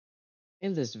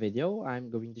In this video,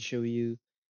 I'm going to show you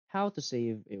how to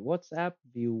save a WhatsApp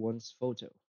View Once photo.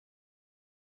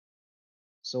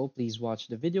 So please watch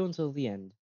the video until the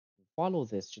end and follow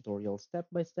this tutorial step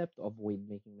by step to avoid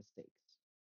making mistakes.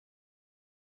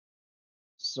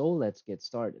 So let's get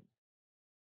started.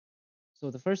 So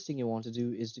the first thing you want to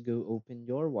do is to go open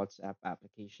your WhatsApp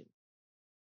application.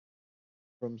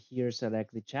 From here,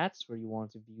 select the chats where you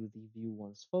want to view the View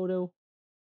Once photo.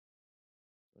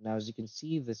 Now, as you can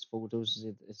see, this photos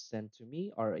it is sent to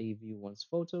me are a View Once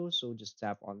photo, so just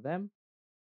tap on them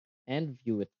and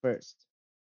view it first.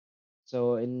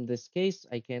 So in this case,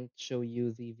 I can't show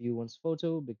you the view once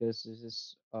photo because this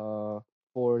is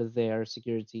for their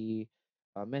security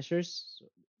measures. So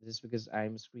this is because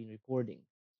I'm screen recording.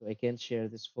 So I can't share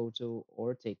this photo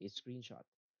or take a screenshot.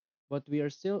 But we are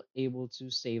still able to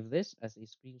save this as a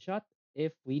screenshot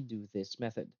if we do this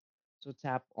method. So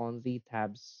tap on the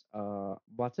tabs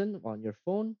button on your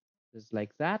phone, just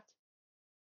like that.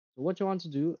 So what you want to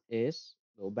do is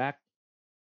go back.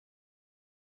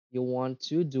 You want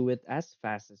to do it as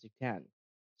fast as you can.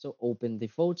 So open the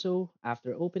photo.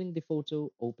 After opening the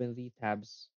photo, open the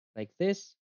tabs like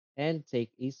this and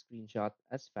take a screenshot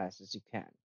as fast as you can.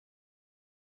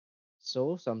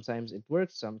 So sometimes it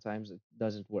works, sometimes it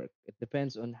doesn't work. It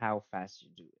depends on how fast you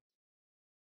do it.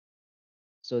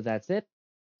 So that's it.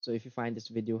 So if you find this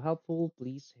video helpful,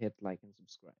 please hit like and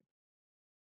subscribe.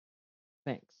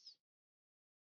 Thanks.